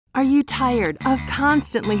Are you tired of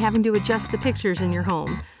constantly having to adjust the pictures in your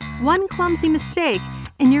home? One clumsy mistake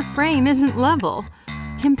and your frame isn't level.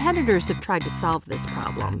 Competitors have tried to solve this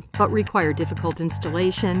problem, but require difficult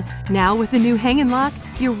installation. Now with the new Hang & Lock,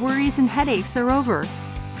 your worries and headaches are over.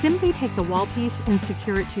 Simply take the wall piece and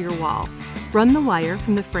secure it to your wall. Run the wire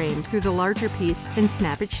from the frame through the larger piece and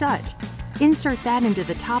snap it shut. Insert that into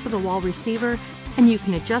the top of the wall receiver, and you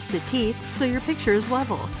can adjust the teeth so your picture is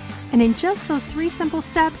level. And in just those 3 simple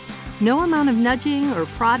steps, no amount of nudging or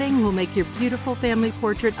prodding will make your beautiful family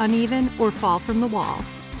portrait uneven or fall from the wall.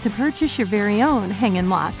 To purchase your very own Hang &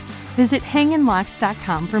 Lock, visit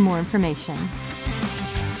hangandlocks.com for more information.